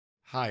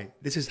Hi,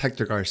 this is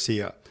Hector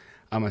Garcia.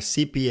 I'm a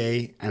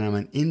CPA and I'm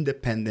an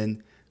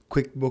independent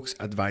QuickBooks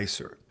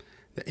advisor.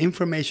 The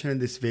information in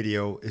this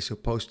video is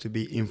supposed to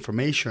be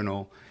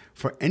informational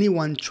for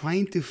anyone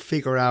trying to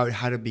figure out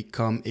how to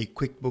become a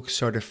QuickBooks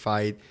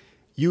certified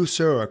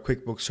user or a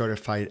QuickBooks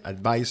certified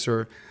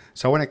advisor.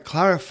 So I want to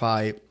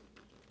clarify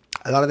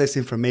a lot of this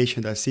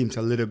information that seems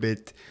a little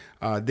bit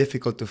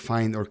difficult to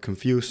find or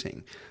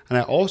confusing. And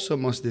I also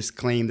must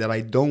disclaim that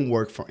I don't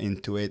work for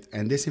Intuit,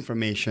 and this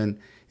information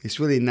is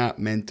really not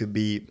meant to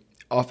be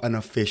of an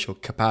official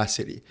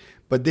capacity.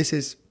 But this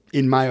is,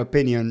 in my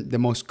opinion, the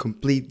most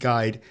complete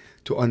guide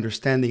to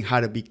understanding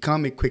how to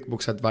become a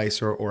QuickBooks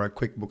advisor or a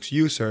QuickBooks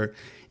user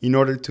in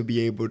order to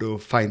be able to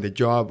find a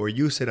job or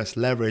use it as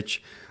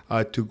leverage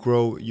to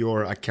grow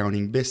your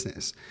accounting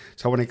business.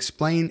 So I want to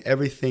explain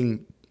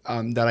everything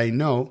that I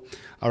know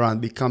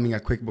around becoming a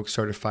QuickBooks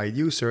certified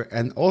user.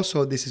 And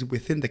also this is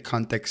within the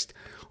context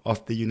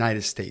of the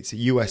United States,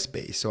 US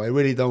based. So I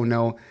really don't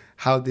know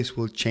how this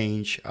will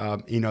change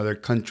in other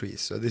countries.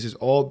 So this is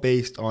all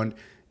based on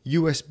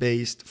US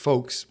based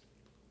folks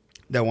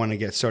that want to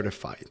get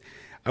certified.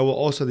 I will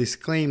also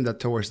disclaim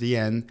that towards the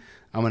end,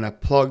 I'm going to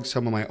plug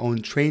some of my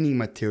own training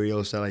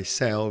materials that I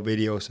sell,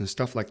 videos and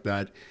stuff like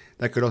that,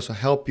 that could also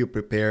help you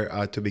prepare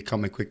to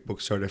become a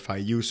QuickBooks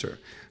certified user.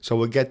 So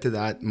we'll get to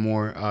that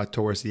more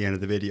towards the end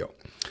of the video.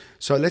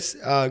 So let's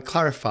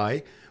clarify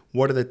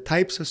what are the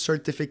types of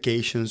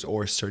certifications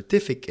or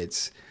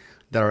certificates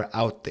that are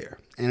out there.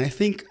 And I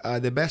think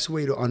the best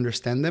way to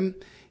understand them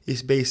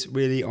is based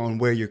really on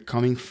where you're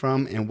coming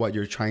from and what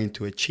you're trying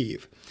to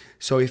achieve.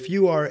 So if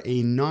you are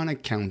a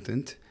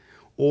non-accountant,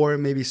 or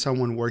maybe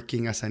someone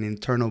working as an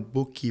internal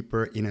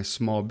bookkeeper in a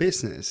small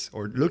business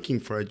or looking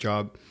for a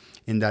job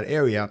in that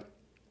area,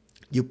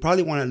 you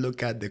probably want to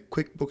look at the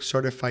QuickBooks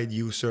Certified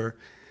User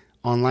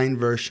online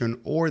version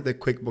or the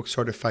QuickBooks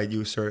Certified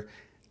User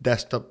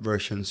desktop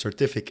version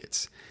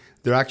certificates.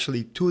 There are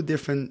actually two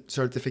different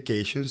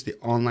certifications, the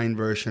online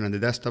version and the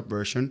desktop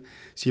version.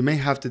 So you may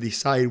have to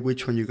decide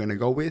which one you're going to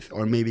go with,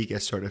 or maybe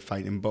get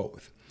certified in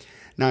both.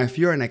 Now, if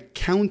you're an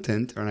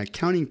accountant or an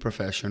accounting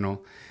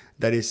professional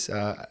that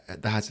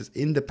has this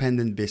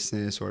independent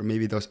business, or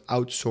maybe does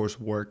outsource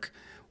work,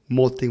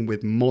 working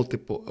with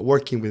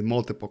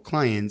multiple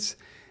clients,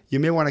 you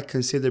may want to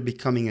consider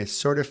becoming a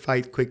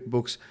certified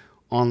QuickBooks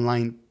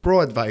Online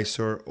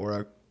ProAdvisor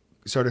or a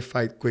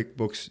certified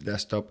QuickBooks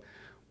Desktop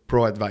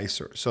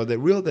ProAdvisor. So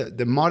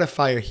the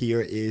modifier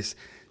here is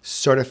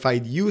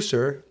certified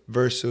user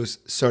versus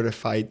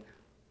certified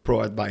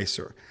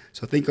ProAdvisor.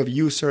 So think of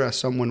user as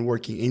someone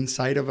working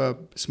inside of a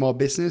small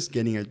business,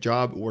 getting a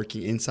job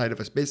working inside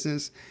of a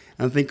business,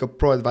 and think of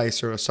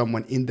ProAdvisor as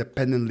someone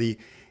independently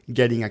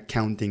getting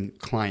accounting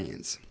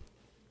clients.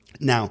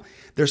 Now,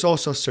 there's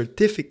also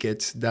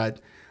certificates that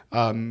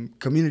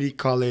community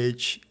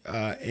college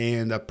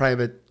and a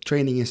private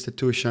training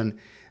institution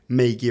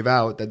may give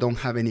out that don't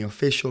have any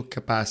official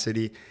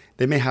capacity.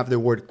 They may have the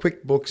word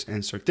QuickBooks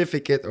and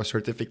certificate or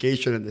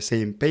certification in the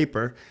same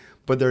paper,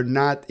 but they're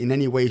not in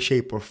any way,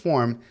 shape, or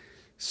form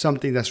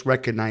something that's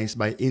recognized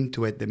by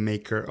Intuit, the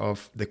maker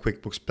of the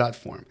QuickBooks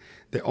platform.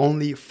 The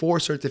only 4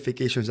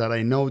 certifications that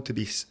I know to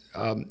be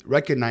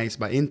recognized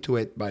by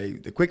Intuit, by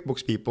the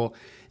QuickBooks people,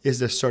 is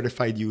the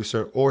certified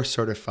user or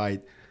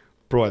certified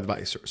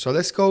ProAdvisor. So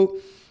let's go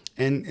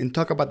and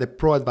talk about the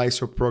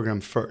ProAdvisor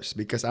program first,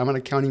 because I'm an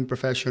accounting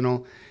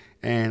professional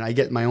and I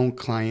get my own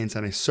clients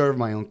and I serve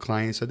my own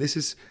clients. So this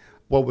is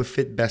what would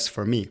fit best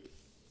for me.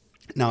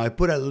 Now, I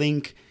put a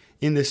link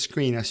in the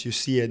screen as you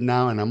see it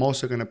now, and I'm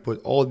also going to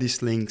put all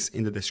these links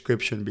in the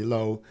description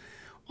below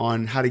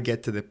on how to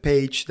get to the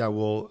page that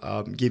will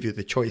give you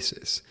the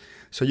choices.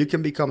 So you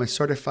can become a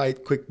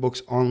certified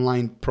QuickBooks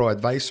Online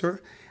ProAdvisor,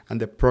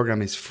 and the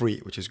program is free,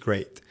 which is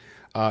great.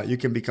 You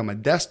can become a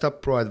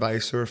desktop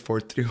ProAdvisor for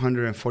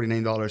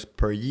 $349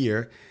 per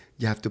year.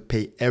 You have to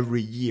pay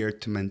every year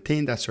to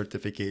maintain that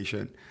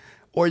certification.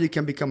 Or you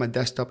can become a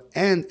desktop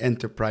and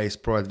enterprise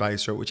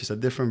ProAdvisor, which is a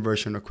different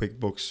version of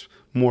QuickBooks,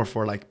 more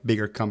for like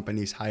bigger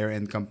companies, higher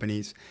end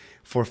companies,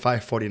 for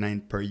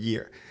 $549 per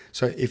year.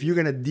 So if you're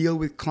going to deal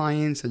with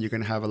clients and you're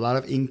going to have a lot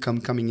of income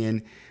coming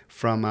in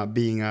from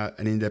being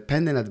an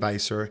independent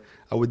advisor,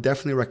 I would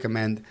definitely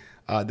recommend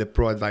the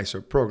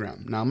ProAdvisor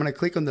program. Now I'm going to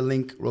click on the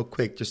link real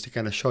quick just to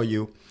kind of show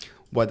you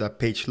what that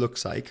page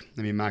looks like.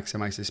 Let me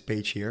maximize this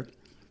page here.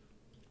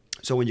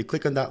 So when you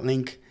click on that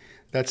link,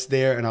 that's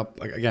there, and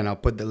I'll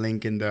put the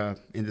link in the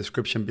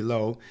description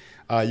below.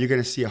 You're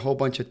going to see a whole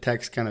bunch of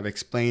text kind of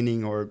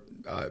explaining or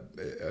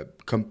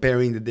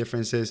comparing the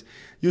differences.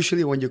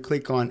 Usually when you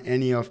click on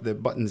any of the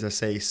buttons that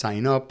say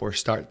sign up or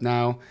start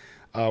now,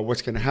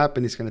 what's going to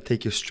happen is going to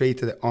take you straight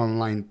to the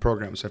online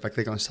program. So if I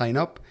click on sign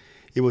up,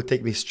 it will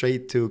take me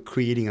straight to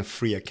creating a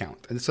free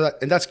account. And so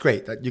that's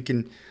great that you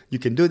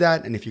can do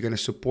that. And if you're going to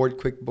support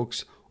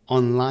QuickBooks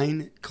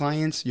online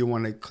clients, you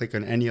want to click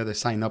on any other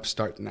sign up,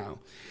 start now.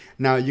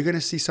 Now you're going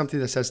to see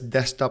something that says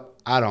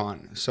desktop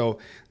add-on. So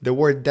the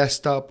word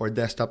desktop or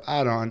desktop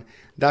add-on,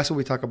 that's what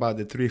we talk about,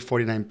 the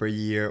 $349 per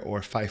year or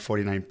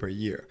 $549 per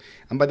year.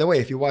 And by the way,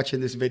 if you're watching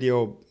this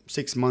video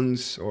 6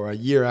 months or a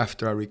year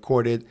after I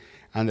recorded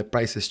and the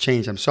price has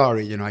changed, I'm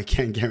sorry, I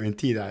can't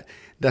guarantee that.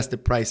 That's the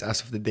price as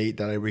of the date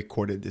that I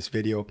recorded this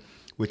video,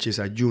 which is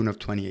June of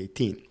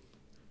 2018.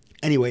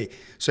 Anyway,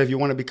 so if you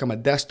want to become a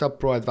desktop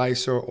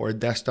ProAdvisor or a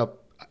desktop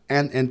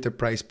and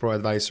enterprise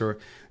ProAdvisor,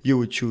 you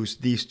would choose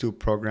these two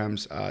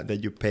programs that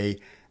you pay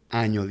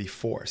annually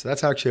for. So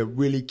that's actually a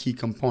really key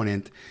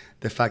component,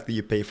 the fact that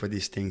you pay for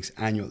these things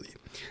annually.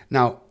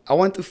 Now, I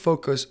want to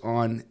focus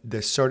on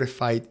the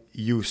certified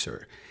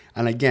user.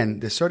 And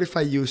again, the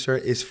certified user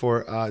is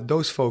for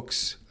those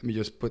folks. Let me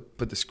just put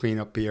the screen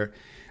up here.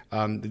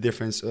 The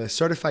difference,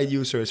 certified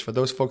user is for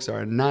those folks that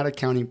are not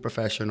accounting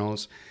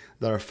professionals,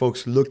 that are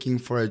folks looking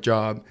for a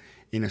job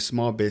in a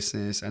small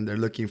business, and they're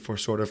looking for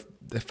sort of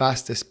the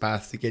fastest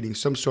path to getting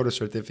some sort of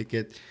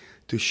certificate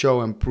to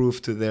show and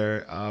prove to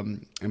their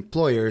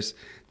employers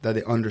that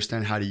they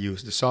understand how to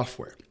use the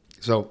software.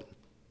 So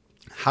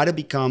how to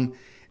become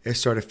a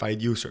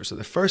certified user. So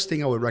the first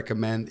thing I would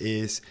recommend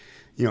is,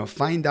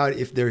 find out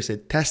if there's a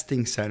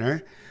testing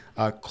center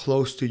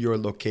close to your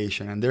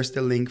location. And there's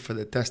the link for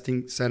the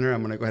testing center.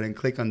 I'm going to go ahead and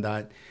click on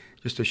that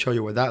just to show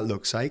you what that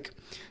looks like.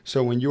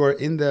 So when you are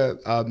in the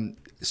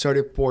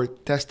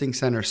Certiport testing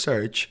center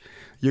search,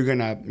 you're going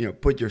to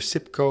put your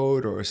zip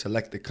code or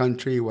select the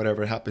country,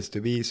 whatever it happens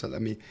to be. So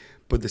let me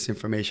put this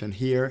information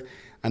here.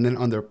 And then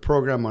under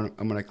program, I'm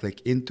going to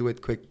click into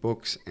it,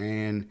 QuickBooks,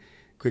 and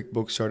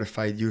QuickBooks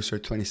Certified User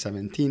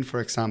 2017,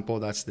 for example.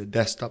 That's the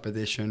desktop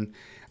edition.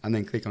 And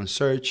then click on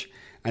search.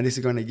 And this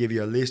is going to give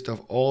you a list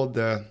of all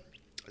the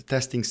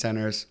testing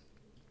centers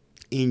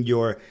in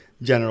your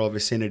general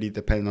vicinity,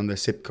 depending on the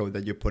zip code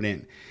that you put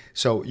in.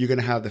 So you're going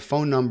to have the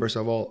phone numbers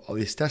of all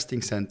these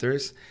testing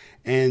centers,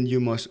 and you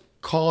must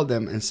call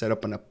them and set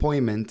up an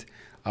appointment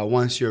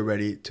once you're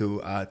ready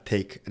to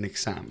take an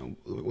exam.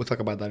 We'll talk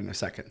about that in a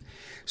second.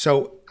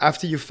 So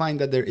after you find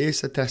that there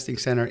is a testing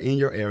center in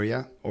your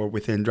area or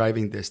within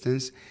driving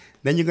distance,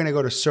 then you're going to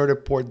go to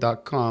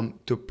certiport.com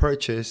to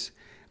purchase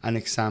an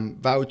exam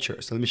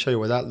voucher. So let me show you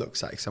what that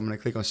looks like. So I'm going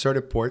to click on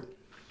Certiport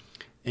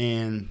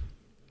and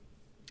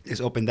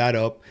just open that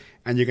up,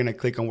 and you're going to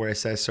click on where it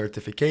says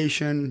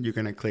certification. You're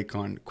going to click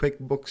on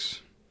QuickBooks,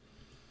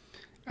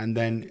 and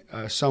then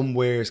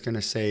somewhere it's going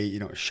to say,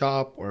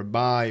 shop or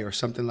buy or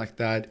something like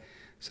that.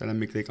 So let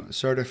me click on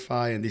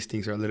certify, and these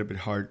things are a little bit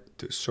hard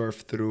to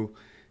surf through.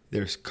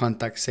 There's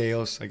contact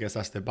sales. I guess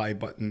that's the buy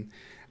button.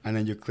 And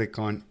then you click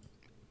on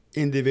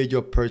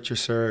individual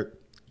purchaser,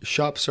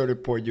 shop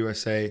Certiport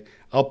USA.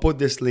 I'll put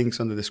these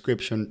links on the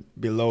description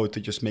below to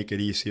just make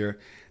it easier.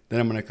 Then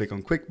I'm going to click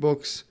on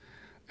QuickBooks,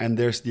 and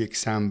there's the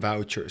exam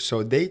voucher.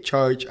 So they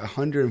charge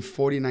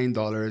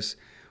 $149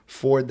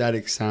 for that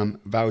exam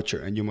voucher,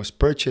 and you must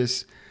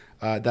purchase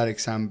that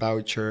exam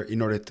voucher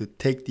in order to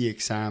take the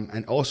exam.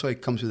 And also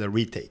it comes with a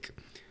retake.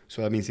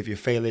 So that means if you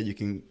fail it, you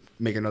can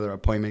make another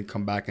appointment,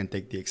 come back and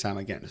take the exam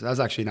again. So that's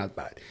actually not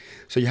bad.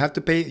 So you have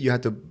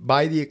to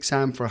buy the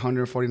exam for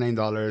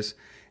 $149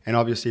 and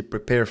obviously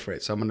prepare for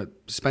it. So I'm going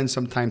to spend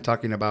some time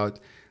talking about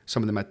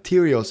some of the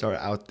materials that are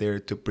out there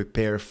to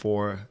prepare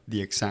for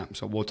the exam.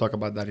 So we'll talk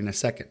about that in a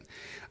second.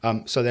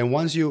 So then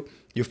once you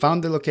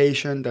found the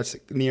location that's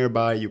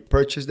nearby, you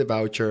purchase the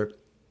voucher,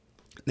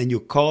 then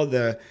you call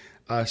the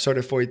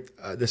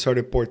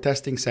Certiport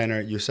testing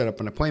center, you set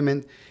up an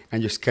appointment,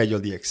 and you schedule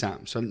the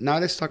exam. So now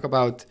let's talk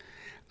about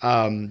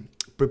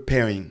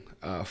preparing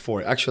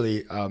for it.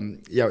 Actually,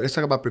 let's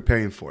talk about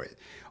preparing for it.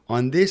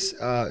 On this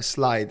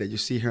slide that you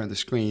see here on the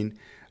screen,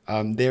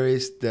 there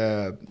is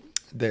the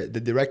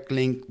direct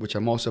link, which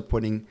I'm also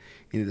putting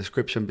in the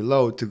description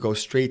below, to go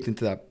straight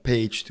into that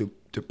page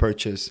to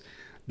purchase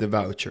the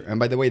voucher. And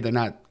by the way,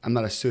 I'm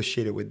not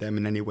associated with them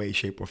in any way,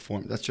 shape, or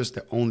form. That's just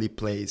the only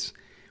place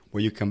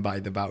where you can buy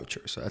the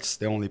voucher. So that's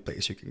the only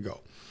place you can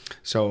go.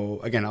 So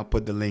again, I'll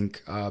put the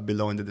link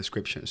below in the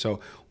description. So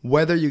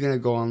whether you're going to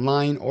go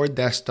online or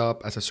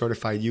desktop as a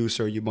certified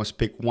user, you must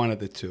pick one of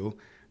the two,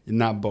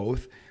 not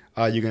both.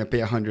 You're going to pay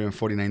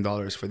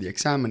 $149 for the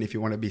exam. And if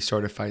you want to be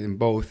certified in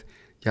both,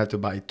 you have to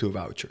buy 2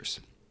 vouchers.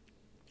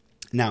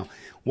 Now,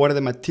 what are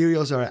the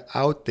materials that are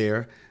out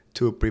there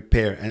to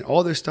prepare? And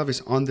all this stuff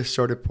is on the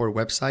Certiport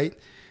website,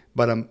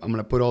 but I'm going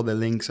to put all the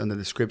links on the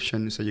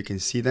description so you can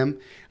see them.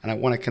 And I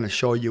want to kind of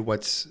show you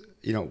what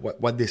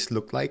this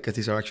look like, because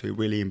these are actually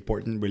really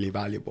important, really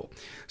valuable.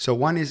 So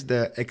one is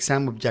the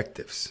exam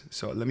objectives.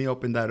 So let me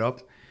open that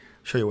up,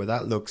 show you what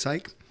that looks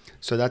like.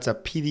 So that's a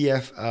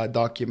PDF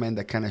document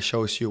that kind of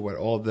shows you what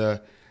all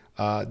the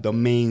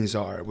domains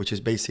are, which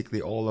is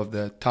basically all of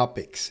the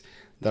topics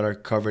that are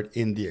covered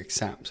in the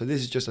exam. So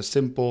this is just a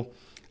simple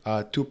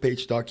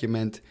 2-page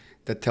document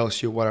that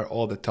tells you what are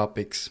all the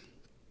topics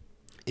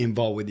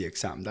involved with the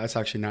exam. That's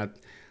actually not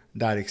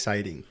that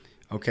exciting.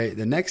 Okay,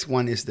 the next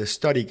one is the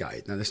study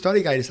guide. Now the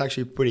study guide is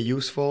actually pretty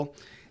useful.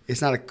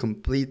 It's not a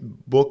complete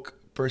book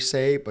per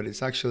se, but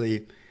it's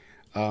actually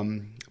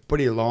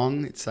pretty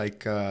long. It's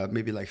like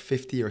maybe like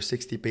 50 or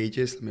 60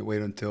 pages. Let me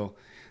wait until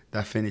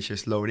that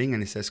finishes loading.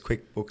 And it says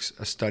QuickBooks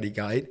a study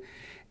guide.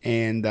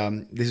 And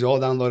this is all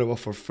downloadable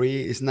for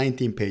free. It's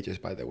 19 pages,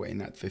 by the way,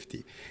 not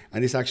 50.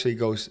 And this actually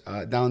goes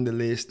down the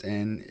list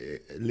and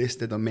lists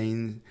the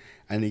domain,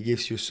 and it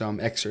gives you some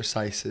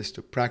exercises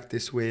to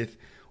practice with.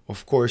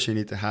 Of course, you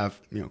need to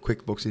have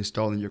QuickBooks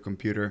installed on your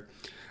computer.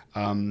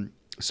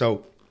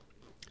 So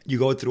you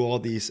go through all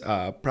these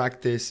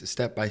practice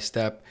step by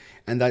step,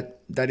 and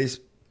that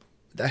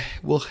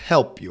will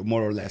help you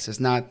more or less. It's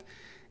not.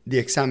 The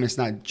exam is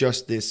not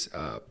just this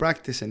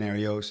practice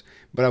scenarios,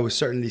 but I would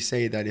certainly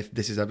say that if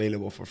this is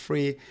available for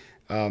free,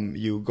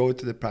 you go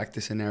to the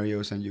practice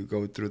scenarios and you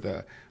go through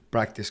the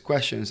practice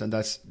questions, and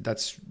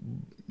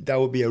that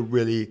would be a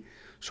really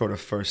sort of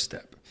first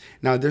step.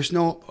 Now, there's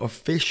no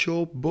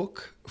official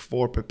book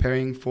for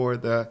preparing for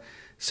the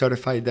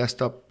certified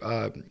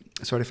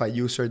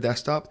user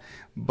desktop,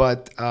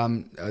 but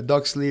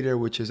Doug Sleater,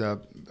 which is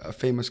a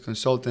famous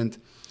consultant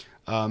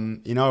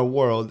in our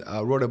world,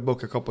 wrote a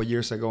book a couple of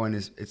years ago, and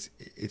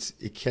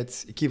it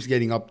keeps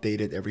getting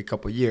updated every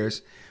couple of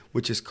years,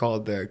 which is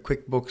called the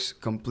QuickBooks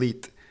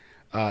Complete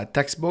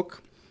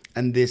Textbook.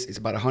 And this is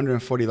about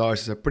 $140.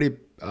 It's a pretty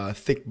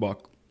thick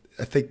book,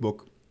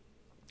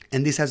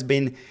 and this has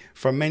been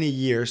for many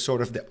years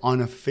sort of the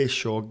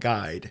unofficial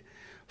guide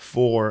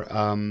for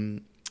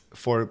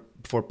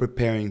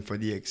preparing for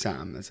the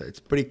exam. It's a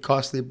pretty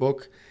costly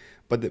book,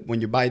 but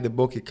when you buy the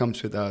book, it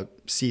comes with a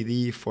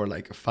CD for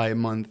like a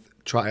 5-month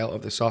trial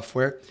of the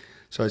software.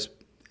 So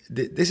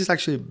this is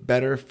actually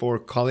better for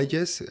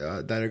colleges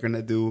that are going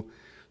to do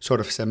sort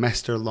of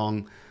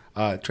semester-long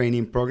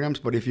training programs.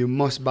 But if you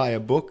must buy a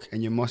book,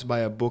 and you must buy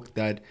a book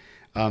that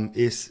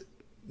is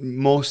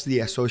mostly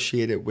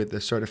associated with the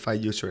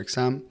certified user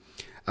exam,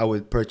 I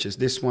would purchase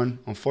this one.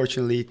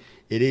 Unfortunately,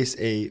 it is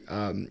a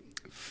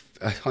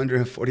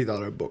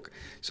 $140 book,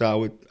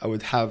 so I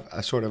would have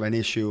a sort of an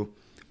issue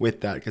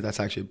with that, because that's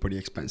actually pretty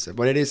expensive.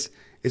 But it's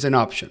an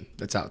option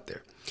that's out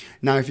there.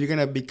 Now, if you're going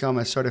to become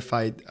a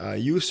certified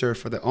user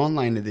for the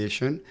online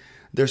edition,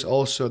 there's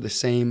also the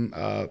same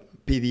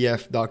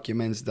PDF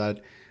documents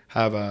that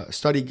have a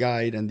study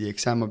guide and the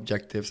exam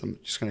objectives. I'm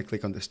just going to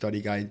click on the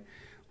study guide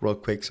real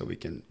quick so we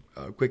can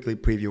quickly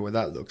preview what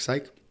that looks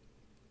like.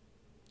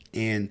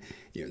 And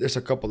there's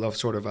a couple of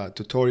sort of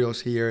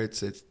tutorials here.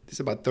 It's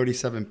about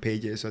 37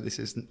 pages, so this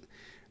is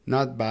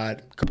not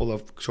bad. A couple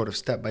of sort of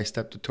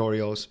step-by-step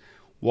tutorials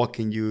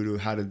walking you to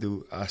how to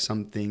do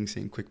some things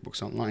in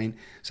QuickBooks Online.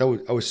 So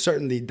I would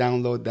certainly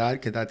download that,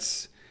 because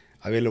that's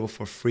available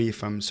for free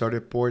from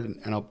Certiport,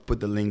 and I'll put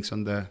the links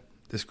on the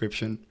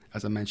description,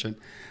 as I mentioned.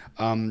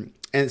 And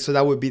so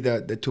that would be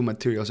the two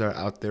materials that are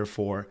out there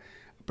for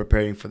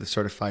preparing for the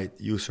certified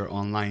user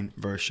online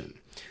version.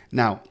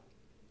 Now,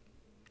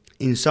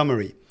 in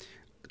summary,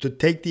 to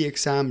take the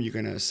exam, you're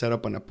going to set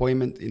up an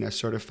appointment in a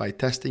certified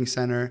testing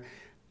center.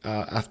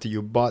 After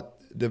you bought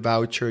the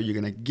voucher, you're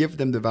going to give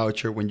them the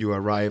voucher when you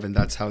arrive, and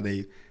that's how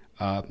they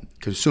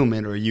consume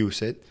it or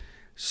use it.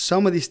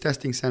 Some of these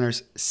testing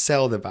centers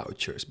sell the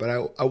vouchers,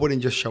 but I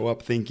wouldn't just show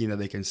up thinking that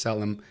they can sell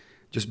them.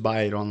 Just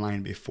buy it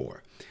online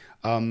before.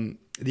 The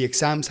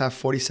exams have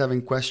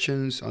 47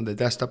 questions on the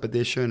desktop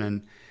edition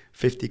and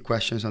 50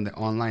 questions on the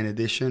online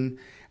edition,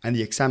 and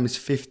the exam is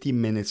 50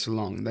 minutes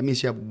long. That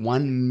means you have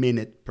 1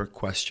 minute per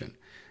question.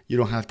 You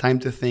don't have time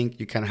to think.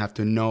 You kind of have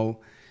to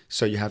know.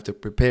 So you have to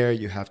prepare.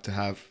 You have to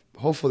have,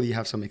 hopefully you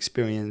have some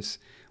experience.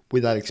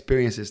 With that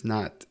experience, it's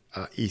not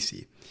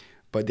easy.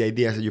 But the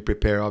idea is that you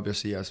prepare,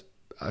 obviously, as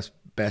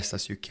best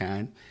as you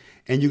can.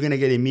 And you're going to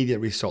get immediate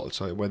results.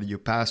 So whether you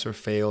pass or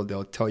fail,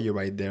 they'll tell you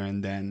right there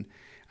and then.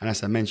 And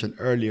as I mentioned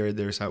earlier,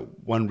 there's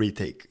one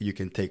retake you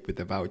can take with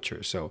the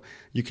voucher. So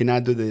you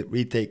cannot do the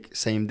retake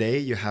same day.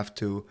 You have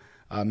to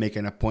make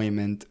an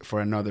appointment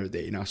for another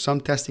day. Now,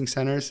 some testing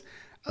centers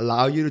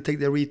allow you to take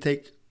the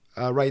retake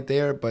right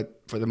there,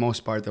 but for the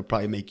most part, they'll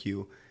probably make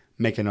you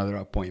make another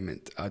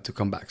appointment to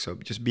come back. So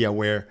just be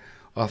aware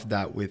of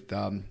that with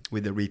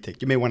the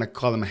retake. You may want to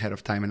call them ahead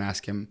of time and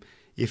ask him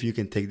if you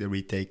can take the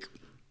retake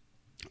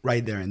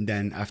right there and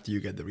then after you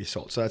get the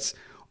results. So that's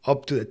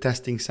up to the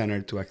testing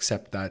center to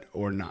accept that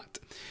or not.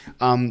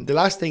 The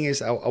last thing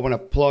is I want to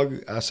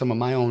plug some of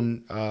my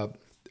own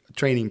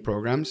training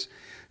programs.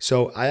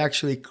 So I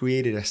actually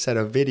created a set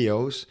of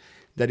videos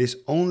that is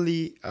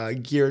only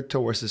geared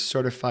towards the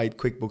certified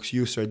QuickBooks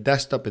user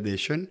desktop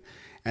edition.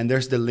 And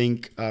there's the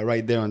link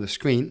right there on the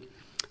screen.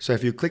 So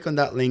if you click on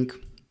that link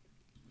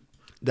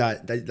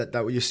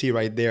that you see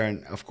right there,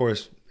 and of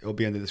course, it'll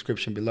be in the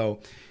description below.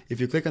 If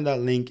you click on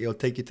that link, it'll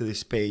take you to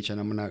this page, and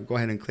I'm going to go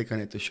ahead and click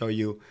on it to show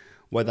you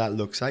what that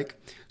looks like.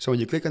 So when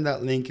you click on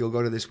that link, you'll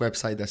go to this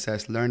website that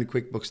says Learn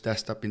QuickBooks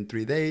Desktop in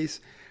 3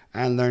 days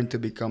and learn to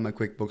become a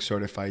QuickBooks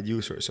certified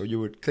user. So you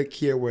would click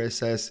here where it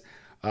says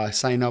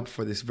sign up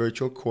for this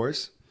virtual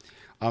course,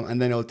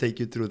 and then it'll take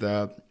you through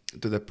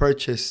the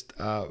purchase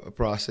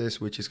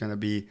process, which is going to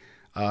be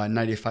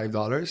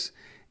 $95.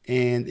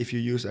 And if you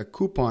use a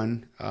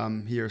coupon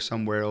here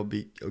somewhere, it'll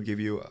give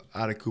you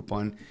add a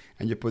coupon,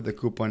 and you put the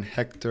coupon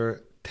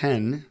Hector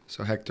 10,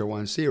 so Hector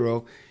 10,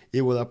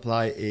 it will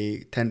apply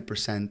a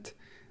 10%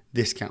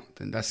 discount.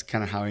 And that's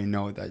kind of how I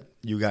know that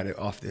you got it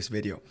off this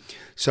video.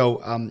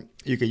 So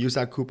you can use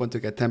that coupon to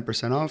get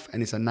 10% off,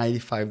 and it's a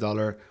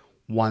 $95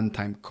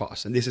 one-time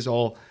cost. And this is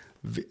all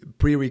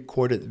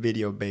pre-recorded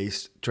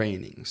video-based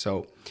training.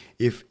 So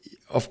if,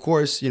 of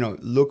course,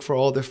 look for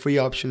all the free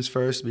options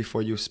first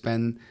before you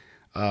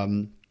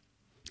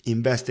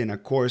invest in a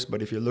course.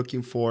 But if you're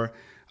looking for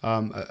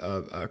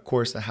a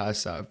course that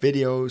has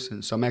videos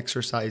and some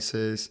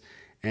exercises,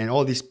 and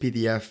all these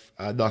PDF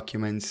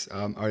documents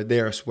are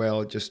there as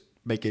well, just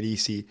make it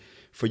easy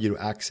for you to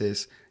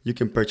access. You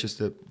can purchase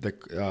the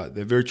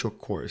virtual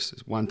course.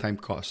 It's one-time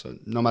cost. So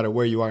no matter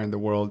where you are in the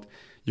world,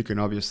 you can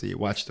obviously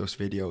watch those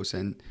videos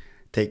and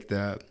take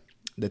the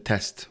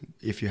test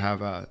if you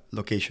have a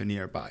location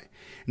nearby.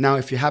 Now,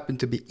 if you happen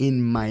to be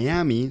in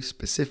Miami,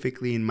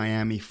 specifically in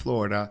Miami,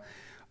 Florida,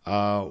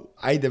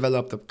 I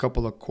developed a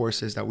couple of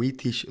courses that we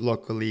teach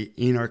locally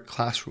in our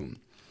classroom.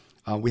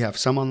 We have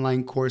some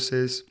online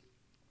courses,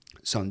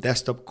 some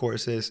desktop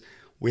courses.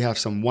 We have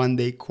some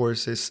one-day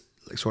courses,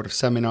 like sort of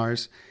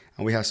seminars,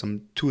 and we have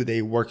some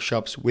 2-day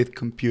workshops with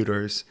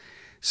computers.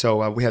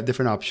 So we have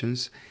different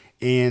options.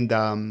 And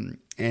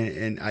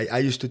I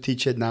used to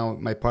teach it. Now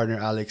my partner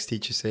Alex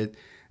teaches it.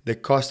 The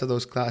cost of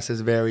those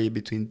classes vary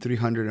between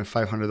 $300 and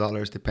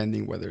 $500,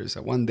 depending whether it's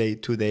a 1-day,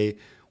 2-day,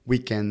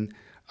 weekend.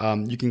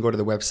 You can go to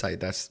the website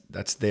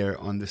that's there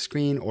on the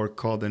screen, or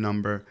call the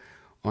number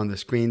on the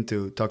screen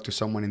to talk to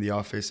someone in the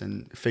office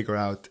and figure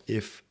out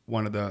if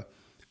one of the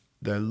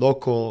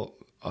local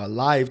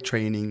live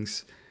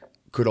trainings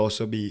could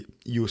also be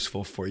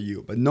useful for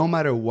you. But no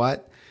matter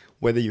what,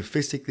 whether you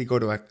physically go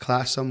to a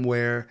class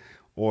somewhere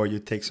or you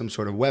take some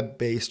sort of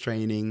web-based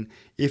training,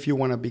 if you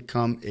want to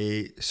become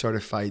a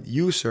certified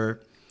user,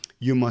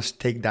 you must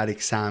take that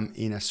exam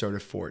in a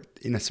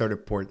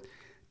Certiport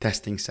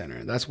testing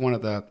center. That's one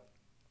of the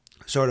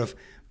sort of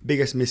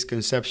biggest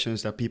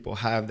misconceptions that people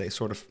have that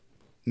sort of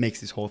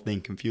makes this whole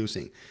thing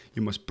confusing.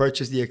 You must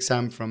purchase the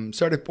exam from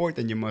Certiport,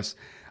 and you must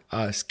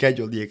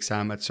schedule the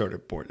exam at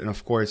Certiport. And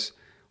of course,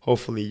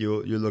 hopefully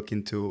you look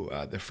into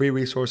the free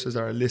resources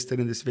that are listed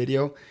in this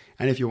video.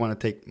 And if you want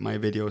to take my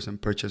videos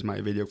and purchase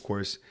my video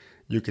course,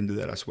 you can do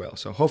that as well.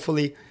 So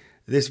hopefully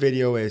this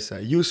video is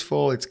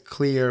useful, it's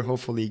clear,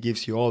 hopefully it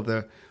gives you all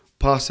the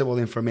possible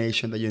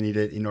information that you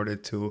needed in order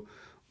to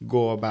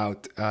go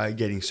about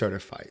getting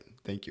certified.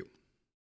 Thank you.